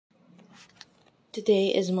Today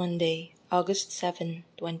is Monday, August 7,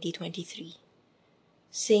 2023.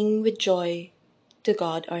 Sing with joy to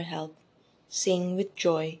God our help. Sing with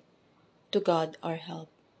joy to God our help.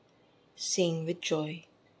 Sing with joy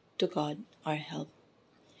to God our help.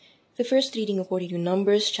 The first reading according to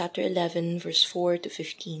Numbers chapter 11, verse 4 to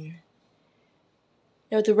 15.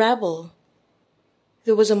 Now the rabble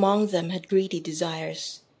that was among them had greedy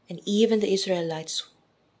desires, and even the Israelites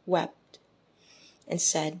wept and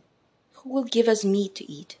said, "Who will give us meat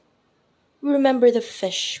to eat? We remember the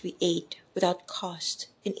fish we ate without cost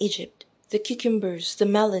in Egypt, the cucumbers, the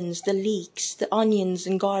melons, the leeks, the onions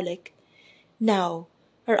and garlic. Now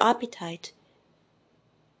our appetite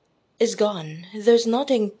is gone. There's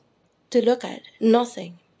nothing to look at,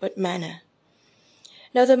 nothing but manna."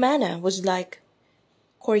 Now the manna was like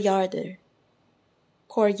coriander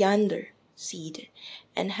seed,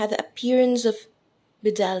 and had the appearance of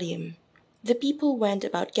bdellium. The people went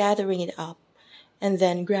about gathering it up, and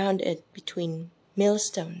then ground it between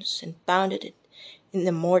millstones and pounded it in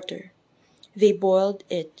the mortar. They boiled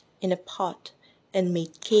it in a pot and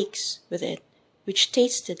made cakes with it, which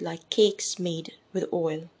tasted like cakes made with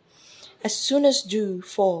oil. As soon as dew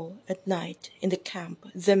fell at night in the camp,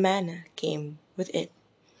 the manna came with it.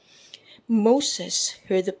 Moses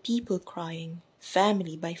heard the people crying,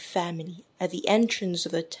 family by family, at the entrance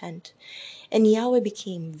of the tent, and Yahweh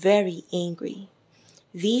became very angry.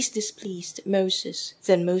 These displeased Moses.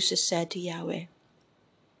 Then Moses said to Yahweh,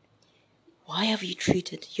 "Why have you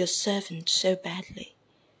treated your servant so badly?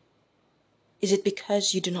 Is it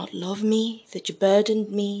because you do not love me that you burdened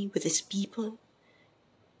me with this people?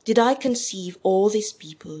 Did I conceive all these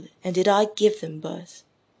people, and did I give them birth?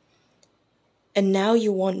 And now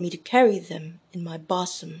you want me to carry them in my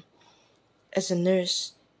bosom, as a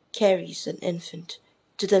nurse carries an infant,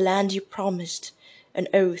 to the land you promised an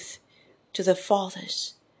oath to their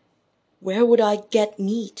fathers. Where would I get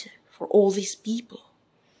meat for all these people?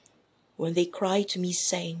 When they cry to me,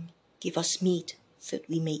 saying, 'Give us meat that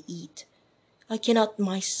we may eat,' I cannot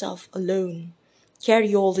myself alone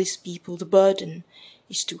carry all these people. The burden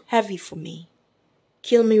is too heavy for me.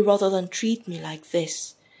 Kill me rather than treat me like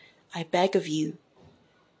this, I beg of you.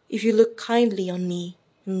 If you look kindly on me,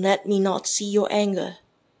 and let me not see your anger."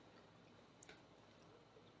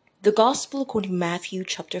 The Gospel according to Matthew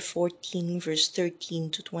chapter 14, verse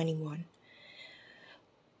 13 to 21.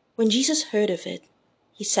 When Jesus heard of it,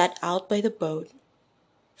 he set out by the boat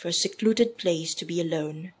for a secluded place to be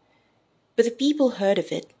alone. But the people heard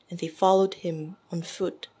of it, and they followed him on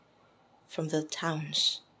foot from the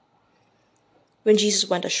towns. When Jesus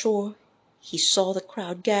went ashore, he saw the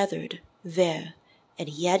crowd gathered there, and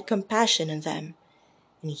he had compassion on them,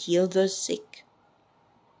 and he healed the sick.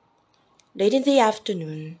 Late in the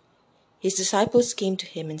afternoon, his disciples came to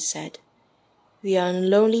him and said, "We are in a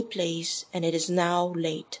lonely place, and it is now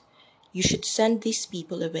late. You should send these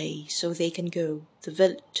people away so they can go to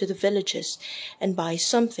the villages and buy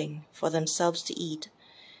something for themselves to eat."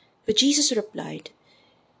 But Jesus replied,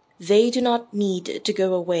 "They do not need to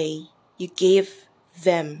go away. You give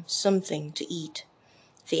them something to eat."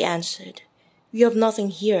 They answered, "We have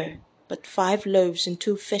nothing here but 5 loaves and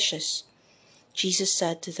 2 fishes. Jesus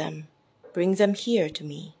said to them, "Bring them here to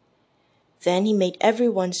me." Then he made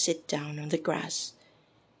everyone sit down on the grass.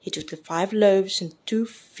 He took the 5 loaves and 2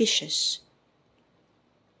 fishes,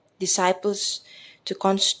 disciples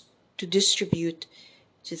to distribute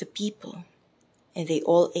to the people, and they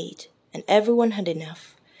all ate, and everyone had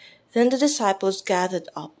enough. Then the disciples gathered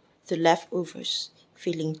up the leftovers,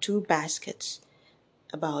 filling 2 baskets.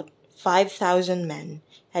 About 5,000 men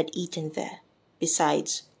had eaten there,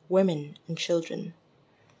 besides women and children.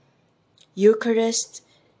 Eucharist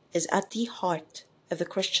is at the heart of the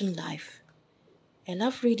Christian life. I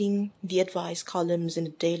love reading the advice columns in the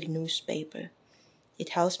daily newspaper. It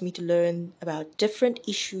helps me to learn about different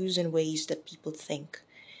issues and ways that people think.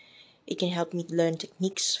 It can help me learn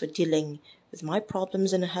techniques for dealing with my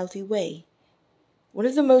problems in a healthy way. One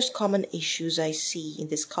of the most common issues I see in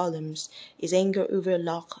these columns is anger over a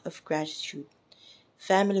lack of gratitude.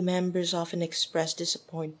 Family members often express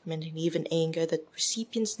disappointment and even anger that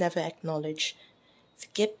recipients never acknowledge the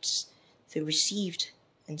gifts they received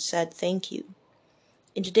and said thank you.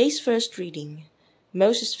 In today's first reading,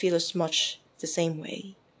 Moses feels much the same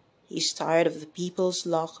way. He is tired of the people's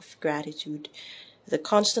lack of gratitude, the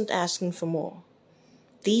constant asking for more.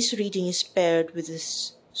 This reading is paired with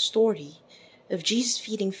this story of Jesus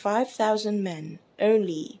feeding 5,000 men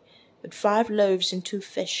only with 5 loaves and 2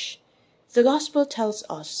 fish. The Gospel tells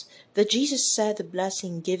us that Jesus said the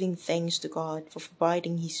blessing, giving thanks to God for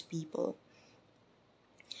providing his people.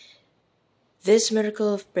 This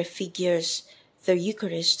miracle prefigures The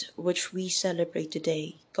Eucharist, which we celebrate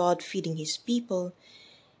today, God feeding his people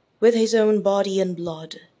with his own body and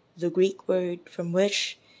blood, the Greek word from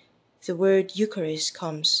which the word Eucharist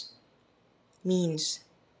comes, means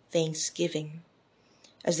thanksgiving.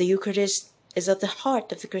 As the Eucharist is at the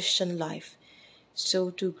heart of the Christian life, so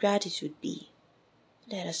too gratitude be.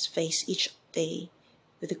 Let us face each day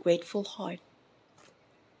with a grateful heart.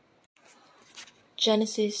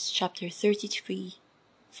 Genesis chapter 33,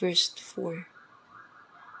 verse 4.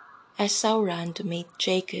 Esau ran to meet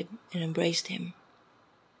Jacob and embraced him.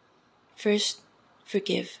 First,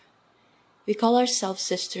 forgive. We call ourselves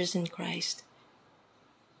sisters in Christ.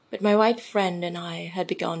 But my white friend and I had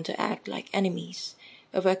begun to act like enemies.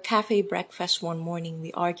 Over a cafe breakfast one morning,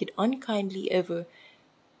 we argued unkindly over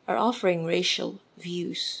our offering racial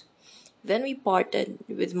views. Then we parted,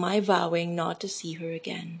 with my vowing not to see her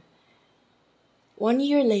again. 1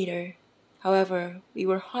 year later, however, we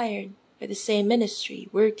were hired by the same ministry,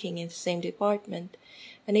 working in the same department,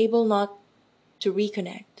 unable not to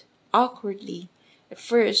reconnect. Awkwardly, at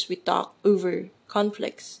first we talked over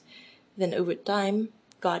conflicts. Then over time,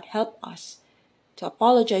 God helped us to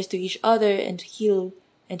apologize to each other and to heal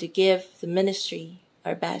and to give the ministry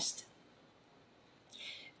our best.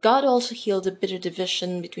 God also healed the bitter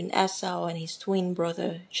division between Esau and his twin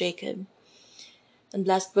brother Jacob, and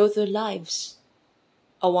blessed both their lives.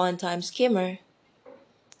 A one-time schemer,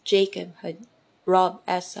 Jacob had robbed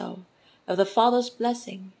Esau of the father's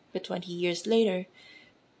blessing, but 20 years later,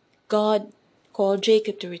 God called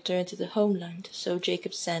Jacob to return to the homeland, so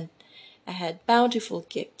Jacob sent ahead bountiful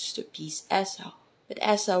gifts to appease Esau. But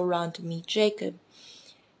Esau ran to meet Jacob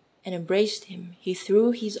and embraced him. He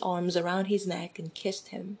threw his arms around his neck and kissed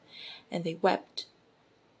him, and they wept.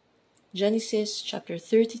 Genesis chapter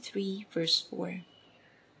 33, verse 4.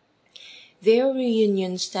 Their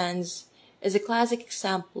reunion stands as a classic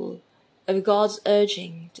example of God's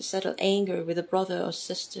urging to settle anger with a brother or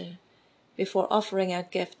sister before offering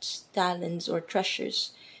out gifts, talents, or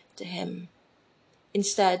treasures to him.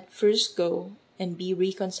 Instead, first go and be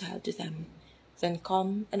reconciled to them, then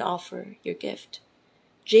come and offer your gift.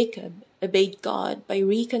 Jacob obeyed God by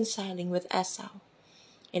reconciling with Esau,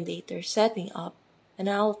 and later setting up an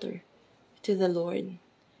altar to the Lord.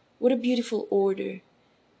 What a beautiful order!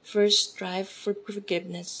 First strive for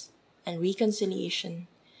forgiveness and reconciliation,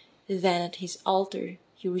 then at his altar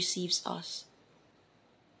he receives us.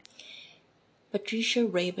 Patricia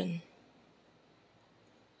Rabin.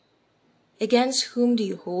 Against whom do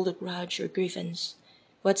you hold a grudge or grievance?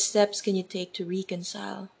 What steps can you take to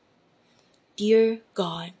reconcile? Dear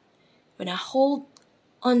God, when I hold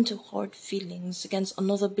onto hard feelings against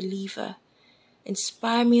another believer,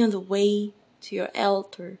 inspire me on the way to your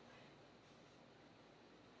altar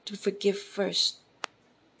to forgive first.